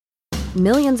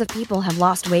Millions of people have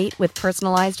lost weight with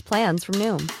personalized plans from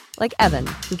Noom. Like Evan,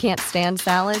 who can't stand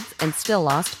salads and still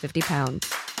lost 50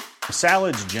 pounds.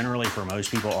 Salads generally for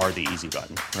most people are the easy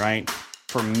button, right?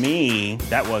 For me,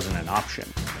 that wasn't an option.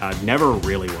 I never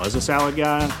really was a salad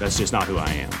guy. That's just not who I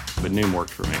am. But Noom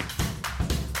worked for me.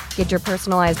 Get your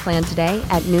personalized plan today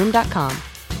at Noom.com.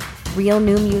 Real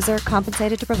Noom user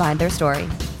compensated to provide their story.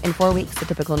 In 4 weeks, the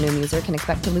typical Noom user can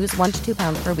expect to lose 1 to 2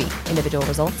 pounds per week. Individual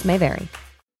results may vary.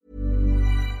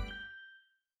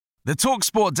 The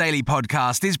TalkSport Daily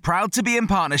podcast is proud to be in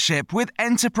partnership with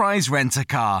Enterprise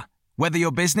Rent-A-Car. Whether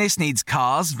your business needs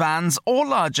cars, vans, or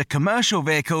larger commercial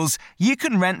vehicles, you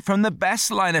can rent from the best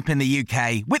lineup in the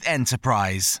UK with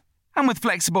Enterprise. And with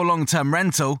flexible long-term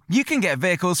rental, you can get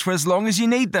vehicles for as long as you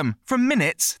need them, from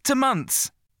minutes to months.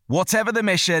 Whatever the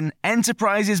mission,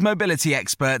 Enterprise's mobility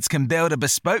experts can build a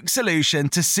bespoke solution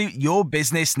to suit your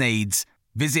business needs.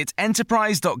 Visit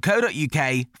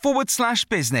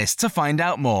enterprise.co.uk/business to find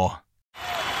out more.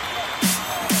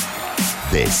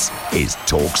 This is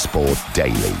TalkSport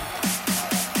Daily.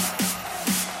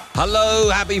 Hello,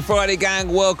 happy Friday, gang.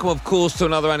 Welcome, of course, to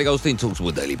another Andy Goldstein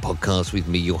TalkSport Daily podcast with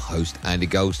me, your host, Andy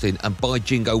Goldstein. And by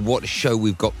jingo, what a show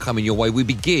we've got coming your way. We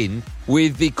begin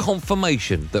with the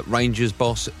confirmation that Rangers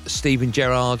boss Steven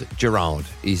Gerrard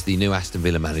is the new Aston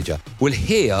Villa manager. We'll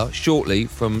hear shortly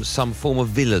from some former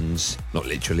villains, not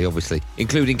literally, obviously,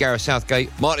 including Gareth Southgate,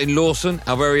 Martin Lawson,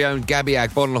 our very own Gabby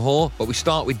Agbonlahor. But we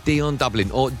start with Dion Dublin,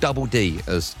 or Double D,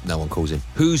 as no one calls him,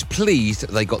 who's pleased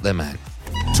they got their man.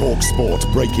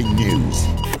 TalkSport breaking news.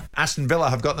 Aston Villa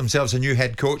have got themselves a new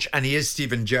head coach, and he is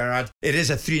Steven Gerrard. It is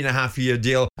a 3.5-year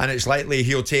deal, and it's likely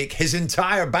he'll take his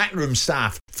entire backroom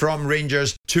staff from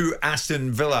Rangers to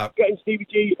Aston Villa. Getting Stevie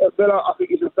G at Villa, I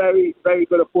think, is a very, very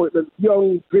good appointment.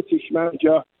 Young British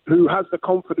manager who has the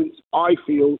confidence, I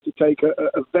feel, to take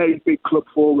a very big club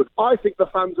forward. I think the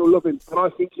fans will love him, and I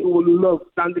think he will love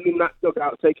standing in that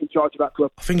dugout, taking charge of that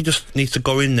club. I think he just needs to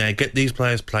go in there, get these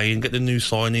players playing, get the new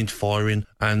signings firing,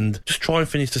 and just try and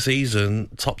finish the season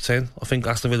top 10. I think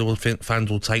Aston Villa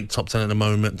fans will take top 10 at the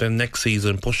moment, then next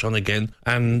season push on again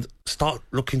and start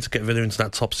looking to get Villa into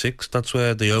that top 6. That's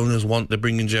where the owners want. They're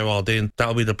bringing Gerrard in.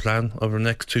 That'll be the plan over the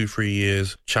next 2-3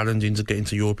 years, challenging to get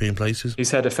into European places.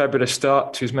 He's had a fabulous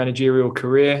start to his managerial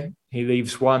career. He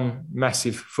leaves one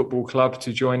massive football club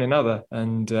to join another,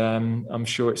 and I'm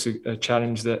sure it's a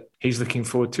challenge that he's looking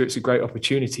forward to. It's a great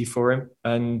opportunity for him,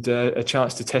 and a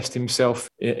chance to test himself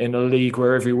in a league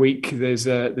where every week there's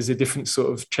a different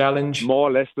sort of challenge. More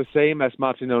or less the same as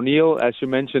Martin O'Neill, as you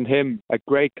mentioned him, a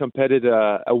great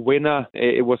competitor, a winner.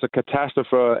 It was a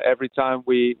catastrophe every time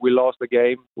we lost the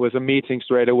game. It was a meeting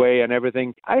straight away and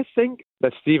everything. I think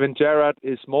that Steven Gerrard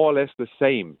is more or less the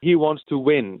same. He wants to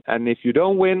win, and if you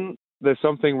don't win, there's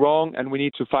something wrong, and we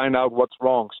need to find out what's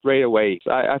wrong straight away.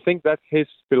 I think that's his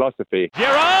philosophy.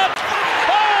 Gerrard!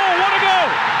 Oh, what a goal!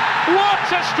 What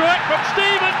a strike from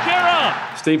Steven Gerrard!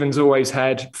 Steven's always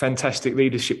had fantastic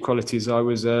leadership qualities. I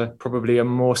was probably a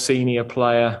more senior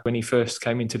player when he first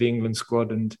came into the England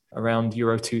squad, and around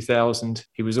Euro 2000.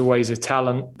 He was always a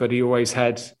talent, but he always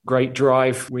had great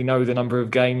drive. We know the number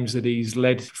of games that he's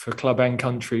led for club and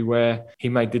country where he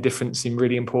made the difference in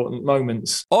really important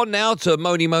moments. On now to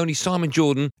Moni, Simon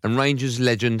Jordan and Rangers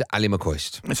legend Ali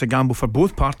McCoist. It's a gamble for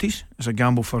both parties. It's a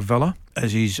gamble for Villa,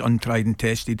 as he's untried and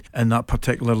tested in that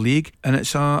particular league, and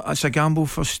it's a gamble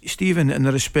for Steven in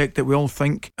the respect that we all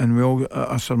think and we all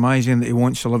are surmising that he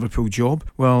wants a Liverpool job.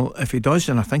 Well, if he does,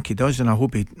 and I think he does, and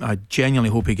I genuinely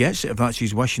hope he gets it, if that's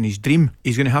his wish and his dream,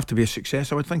 he's going to have to be a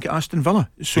success, I would think, at Aston Villa.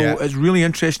 So It's really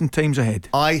interesting times ahead.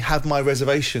 I have my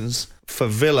reservations for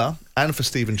Villa and for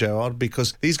Steven Gerrard,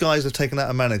 because these guys have taken out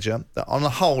a manager that on the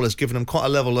whole has given them quite a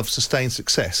level of sustained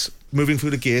success moving through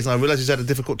the gears, and I realise he's had a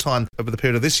difficult time over the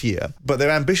period of this year, but their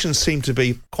ambitions seem to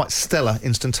be quite stellar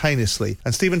instantaneously,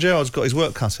 and Steven Gerrard's got his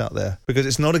work cut out there, because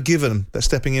it's not a given that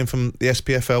stepping in from the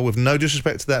SPFL, with no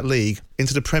disrespect to that league,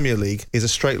 into the Premier League is a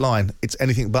straight line. It's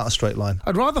anything but a straight line.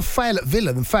 I'd rather fail at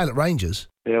Villa than fail at Rangers.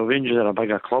 Yeah, Rangers are a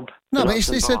bigger club. No, but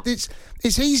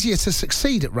it's easier to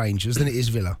succeed at Rangers than it is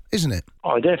Villa, isn't it?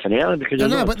 Oh, definitely, because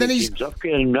but then he's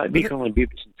upgrading and becoming in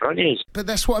front of us. But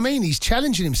that's what I mean. He's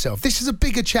challenging himself. This is a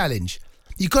bigger challenge.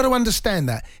 You've got to understand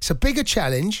that. It's a bigger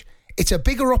challenge. It's a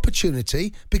bigger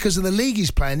opportunity because of the league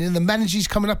he's playing in and the manager he's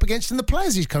coming up against and the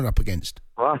players he's coming up against.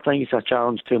 Well, I think it's a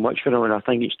challenge too much for him, and I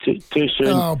think it's too soon.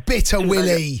 Oh, bitter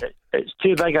Willie. It's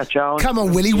too big a challenge. Come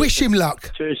on, Willie. Wish him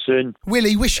luck. Too soon.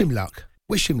 Willie, wish him luck.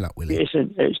 Wish him luck, Willie.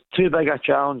 Listen, it's too big a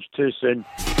challenge too soon.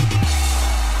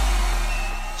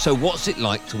 So what's it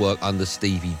like to work under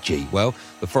Stevie G? Well,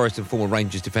 the Forest and former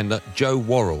Rangers defender Joe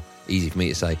Worrell, easy for me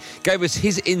to say, gave us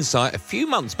his insight a few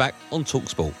months back on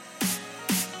TalkSport.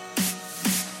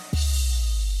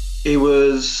 He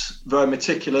was very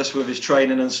meticulous with his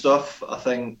training and stuff. I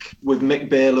think with Mick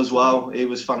Beale as well, he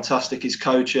was fantastic. His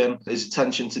coaching, his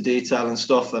attention to detail and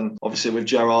stuff. And obviously with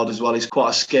Gerrard as well, he's quite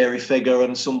a scary figure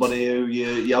and somebody who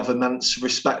you have immense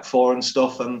respect for and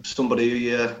stuff, and somebody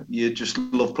who you just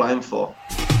love playing for.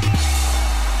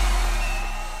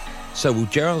 So will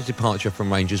Gerrard's departure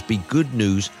from Rangers be good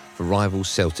news for rivals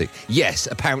Celtic? Yes,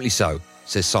 apparently so,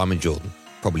 says Simon Jordan,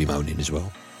 probably moaning as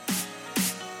well.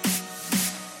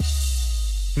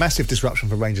 Massive disruption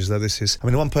for Rangers, though, this is. I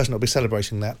mean, the one person that'll be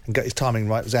celebrating that and get his timing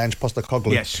right is Ange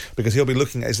Postecoglou. Yes. Because he'll be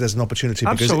looking at it as there's an opportunity.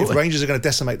 Absolutely. Because if Rangers are going to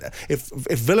decimate that, if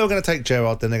Villa are going to take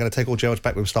Gerrard, then they're going to take all Gerrard's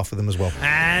backroom stuff with them as well.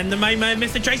 And the main man,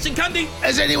 Mr. Jason Cundy.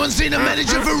 Has anyone seen a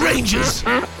manager for Rangers?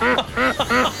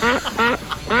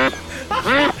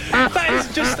 That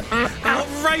is just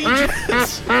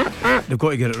outrageous. They've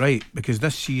got to get it right, because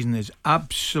this season is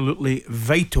absolutely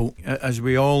vital. As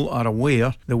we all are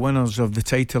aware, the winners of the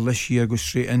title this year go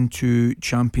straight into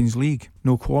Champions League.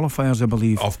 No qualifiers, I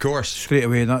believe. Of course. Straight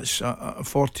away, that's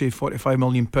 40-45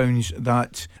 million pounds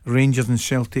that Rangers and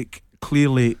Celtic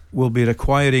clearly will be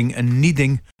requiring and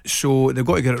needing, so they've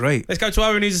got to get it right. Let's go to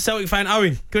Owen, who's a Celtic fan.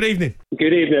 Owen, good evening.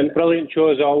 Good evening. Brilliant show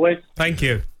as always. Thank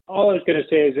you. All I was going to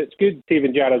say is it's good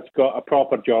Steven Gerrard's got a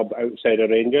proper job outside of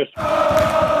Rangers.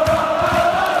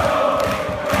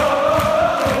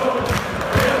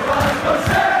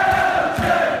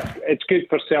 It's good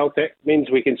for Celtic. Means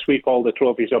we can sweep all the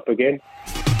trophies up again.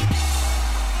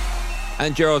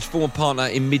 And Gerrard's former partner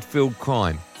in midfield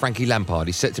crime, Frankie Lampard,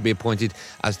 is set to be appointed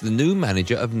as the new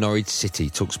manager of Norwich City,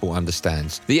 TalkSport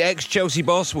understands. The ex-Chelsea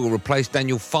boss will replace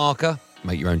Daniel Farke,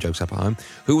 make your own jokes up at home,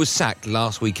 who was sacked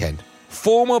last weekend.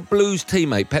 Former Blues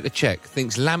teammate Petr Cech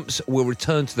thinks Lamps will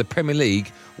return to the Premier League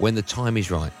when the time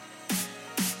is right.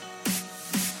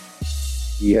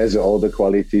 He has all the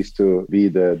qualities to be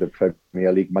the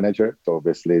Premier League manager. So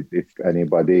obviously, if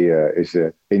anybody is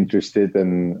interested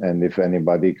and if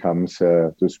anybody comes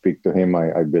to speak to him,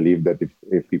 I believe that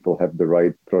if people have the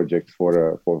right projects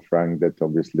for Frank, that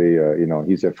obviously,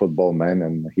 he's a football man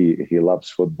and he loves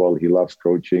football. He loves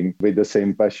coaching with the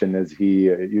same passion as he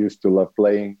used to love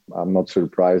playing. I'm not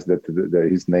surprised that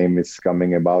his name is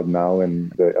coming about now.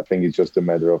 And I think it's just a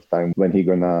matter of time when he's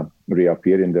going to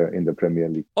reappear in the Premier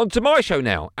League. On to my show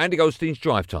now, Andy Goldstein's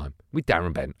Drive Time with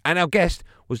Darren Bent. And our guest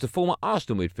was the former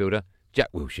Arsenal midfielder, Jack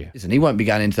Wilshere. Listen, he won't be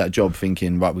going into that job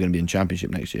thinking, right, we're going to be in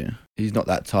Championship next year. He's not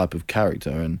that type of character,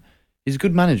 and he's a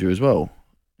good manager as well.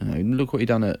 Look what he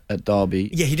done at Derby.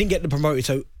 Yeah, he didn't get the promoted,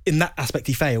 so in that aspect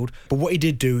he failed. But what he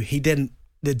did do,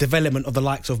 the development of the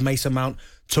likes of Mason Mount,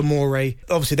 Tomori,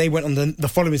 obviously they went on the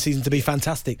following season to be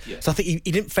fantastic. Yeah. So I think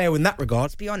he didn't fail in that regard.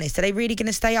 To be honest, are they really going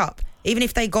to stay up? Even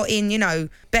if they got in,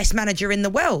 best manager in the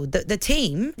world, the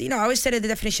team, I always said the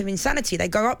definition of insanity. They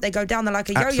go up, they go down, they're like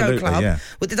a yo-yo club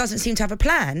that doesn't seem to have a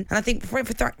plan. And I think for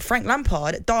Frank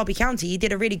Lampard at Derby County, he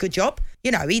did a really good job.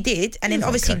 He did. And then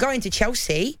obviously going to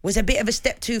Chelsea was a bit of a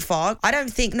step too far. I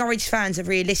don't think Norwich fans are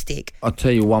realistic. I'll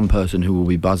tell you one person who will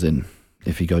be buzzing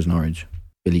if he goes Norwich.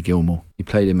 Billy Gilmour. He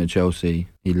played him at Chelsea.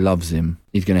 He loves him.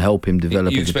 He's going to help him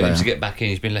develop as a player. You expect him to get back in?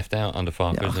 He's been left out under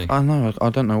Farke, isn't he? I know. I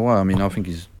don't know why. I mean, I think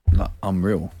he's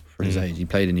unreal for his age. He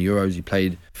played in the Euros. He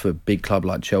played for a big club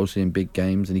like Chelsea in big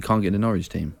games, and he can't get in the Norwich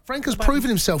team. Frank has proven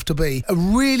himself to be a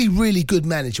really, really good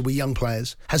manager with young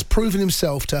players. Has proven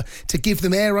himself to give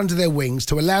them air under their wings,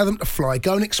 to allow them to fly,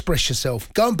 go and express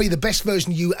yourself, go and be the best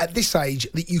version of you at this age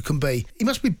that you can be. He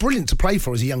must be brilliant to play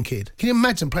for as a young kid. Can you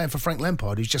imagine playing for Frank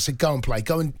Lampard, who's just said, go and play,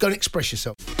 go and express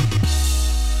yourself?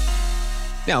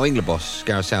 Now, England boss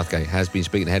Gareth Southgate has been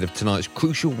speaking ahead of tonight's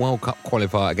crucial World Cup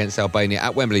qualifier against Albania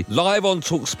at Wembley. Live on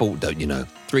TalkSport, don't you know?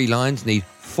 Three Lions need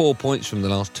 4 points from the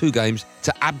last two games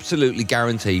to absolutely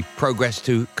guarantee progress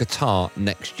to Qatar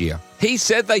next year. He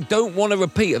said they don't want a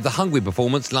repeat of the Hungary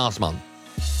performance last month.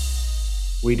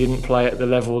 We didn't play at the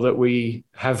level that we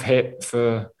have hit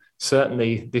for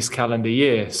certainly this calendar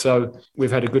year. So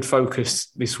we've had a good focus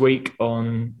this week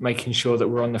on making sure that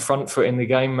we're on the front foot in the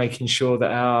game, making sure that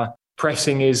our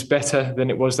pressing is better than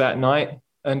it was that night,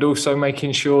 and also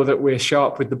making sure that we're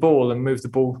sharp with the ball and move the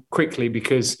ball quickly,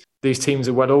 because these teams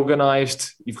are well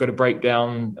organised. You've got to break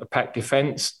down a packed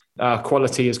defence.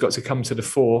 Quality has got to come to the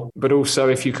fore. But also,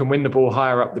 if you can win the ball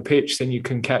higher up the pitch, then you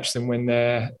can catch them when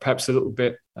they're perhaps a little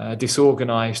bit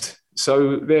disorganised.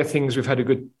 So they're things we've had a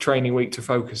good training week to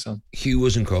focus on. Hugh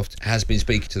Wozencroft has been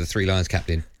speaking to the Three Lions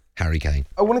captain, Harry Kane.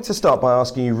 I wanted to start by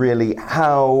asking you really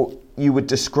how you would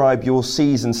describe your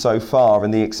season so far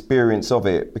and the experience of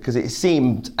it, because it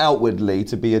seemed outwardly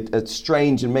to be a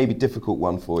strange and maybe difficult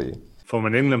one for you. From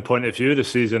an England point of view, the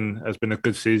season has been a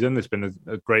good season. It's been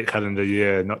a great calendar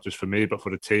year, not just for me, but for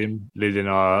the team, leading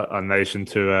our nation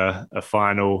to a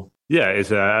final. Yeah,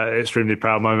 it's an extremely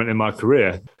proud moment in my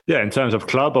career. Yeah, in terms of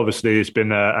club, obviously it's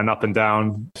been an up and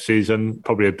down season.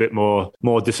 Probably a bit more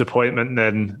disappointment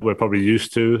than we're probably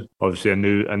used to. Obviously a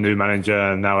new manager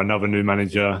and now another new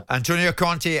manager. Antonio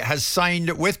Conte has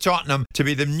signed with Tottenham to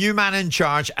be the new man in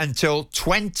charge until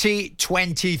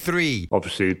 2023.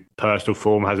 Obviously personal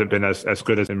form hasn't been as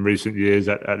good as in recent years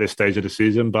at this stage of the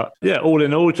season. But yeah, all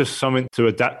in all, just something to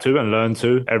adapt to and learn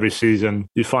to. Every season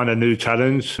you find a new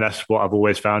challenge. That's what I've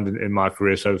always found in my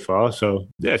career so far. So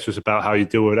yeah, it's just about how you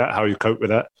deal with that, how you cope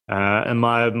with that. And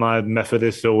my method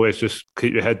is to always just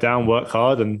keep your head down, work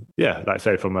hard. And yeah, like I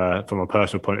say, from a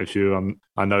personal point of view,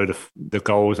 I know the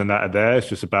goals and that are there. It's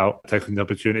just about taking the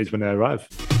opportunities when they arrive.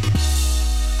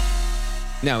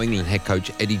 Now England head coach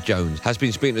Eddie Jones has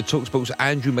been speaking to TalkSport's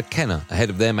Andrew McKenna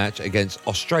ahead of their match against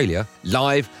Australia,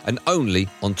 live and only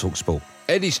on TalkSport.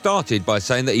 Eddie started by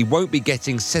saying that he won't be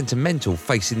getting sentimental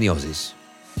facing the Aussies.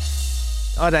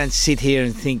 I don't sit here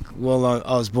and think, well,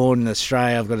 I was born in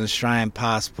Australia, I've got an Australian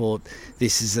passport,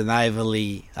 this is an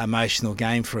overly emotional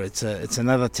game for it. It's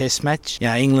another test match. You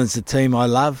know, England's the team I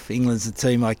love, England's the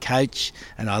team I coach,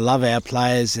 and I love our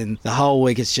players, and the whole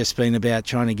week it's just been about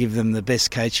trying to give them the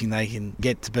best coaching they can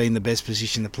get to be in the best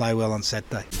position to play well on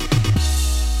Saturday.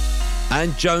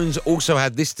 And Jones also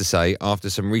had this to say after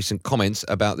some recent comments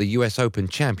about the US Open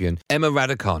champion, Emma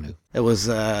Raducanu. It was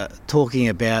talking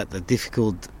about the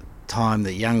difficult time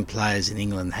that young players in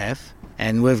England have,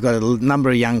 and we've got a number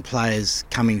of young players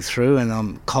coming through, and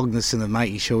I'm cognizant of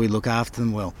making sure we look after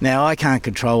them well. Now, I can't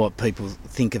control what people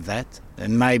think of that,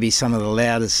 and maybe some of the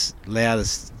loudest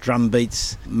drum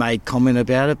beats made comment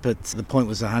about it, but the point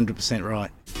was 100%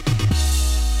 right.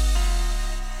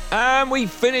 And we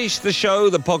finished the show,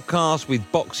 the podcast, with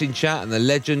Boxing Chat and the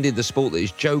legend in the sport that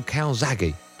is Joe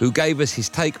Calzaghe, who gave us his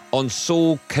take on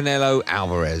Saul Canelo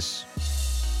Alvarez.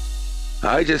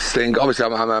 I just think, obviously,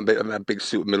 I'm a big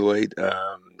super middleweight.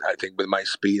 I think with my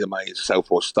speed and my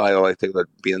southpaw style, I think that'd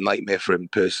be a nightmare for him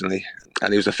personally.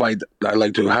 And it was a fight that I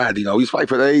like to have had. You know, he's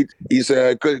 5'8". He's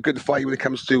a good fight when it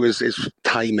comes to his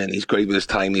timing. He's great with his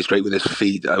timing. He's great with his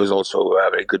feet. I was also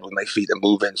very good with my feet and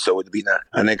moving. So it'd been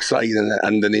an exciting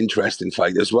and an interesting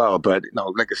fight as well. But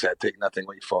like I said, take nothing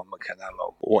away from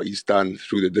Canelo. What he's done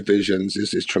through the divisions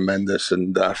is tremendous,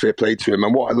 and fair play to him.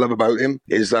 And what I love about him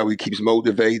is how he keeps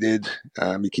motivated.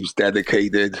 He keeps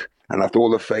dedicated. And after all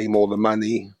the fame, all the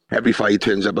money, every fight he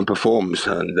turns up and performs.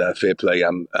 And fair play,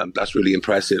 that's really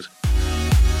impressive.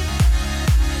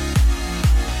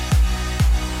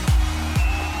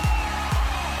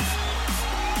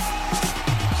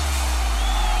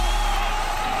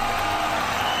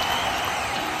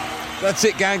 That's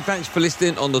it, gang. Thanks for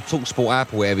listening on the TalkSport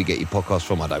app or wherever you get your podcasts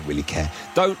from. I don't really care.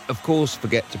 Don't, of course,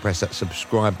 forget to press that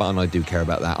subscribe button. I do care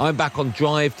about that. I'm back on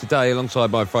Drive today alongside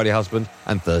my Friday husband,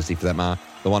 and Thursday for that matter,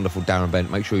 the wonderful Darren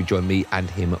Bent. Make sure you join me and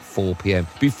him at 4 p.m.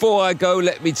 Before I go,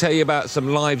 let me tell you about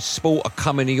some live sport are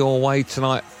coming your way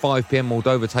tonight. 5 p.m.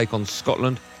 Moldova take on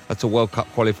Scotland. That's a World Cup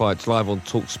qualifier. It's live on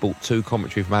TalkSport 2,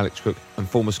 commentary from Alex Cook and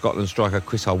former Scotland striker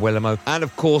Chris Harwellamo. And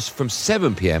of course, from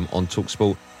 7 p.m. on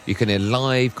TalkSport, you can hear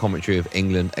live commentary of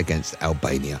England against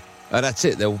Albania. That's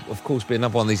it. There'll, of course, be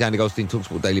another one of these Andy Goldstein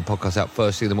TalkSport Daily podcasts out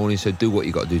first thing in the morning, so do what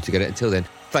you got to do to get it. Until then,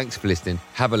 thanks for listening.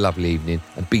 Have a lovely evening,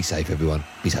 and be safe, everyone.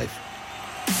 Be safe.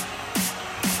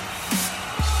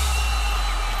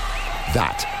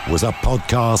 That was a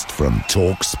podcast from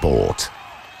TalkSport.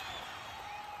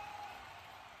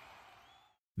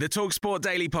 The TalkSport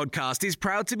Daily Podcast is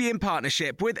proud to be in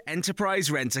partnership with Enterprise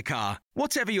Rent-A-Car.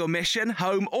 Whatever your mission,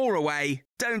 home or away,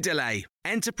 don't delay.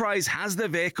 Enterprise has the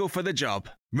vehicle for the job.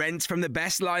 Rent from the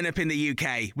best lineup in the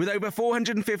UK. With over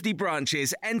 450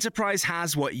 branches, Enterprise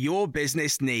has what your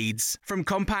business needs. From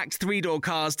compact three-door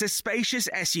cars to spacious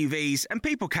SUVs and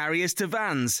people carriers to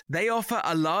vans, they offer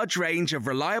a large range of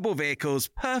reliable vehicles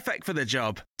perfect for the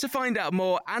job. To find out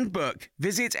more and book,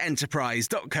 visit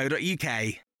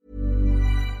enterprise.co.uk.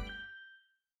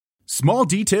 Small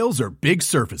details are big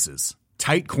surfaces.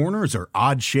 Tight corners are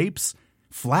odd shapes.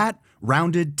 Flat,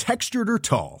 rounded, textured, or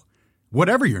tall.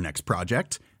 Whatever your next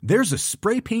project, there's a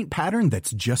spray paint pattern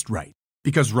that's just right.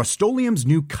 Because Rust-Oleum's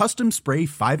new Custom Spray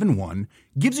 5-in-1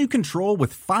 gives you control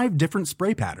with 5 different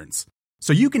spray patterns.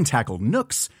 So you can tackle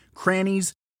nooks,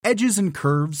 crannies, edges, and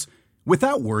curves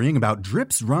without worrying about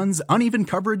drips, runs, uneven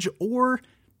coverage, or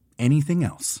anything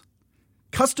else.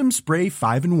 Custom Spray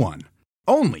 5-in-1.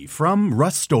 Only from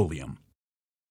Rust-Oleum.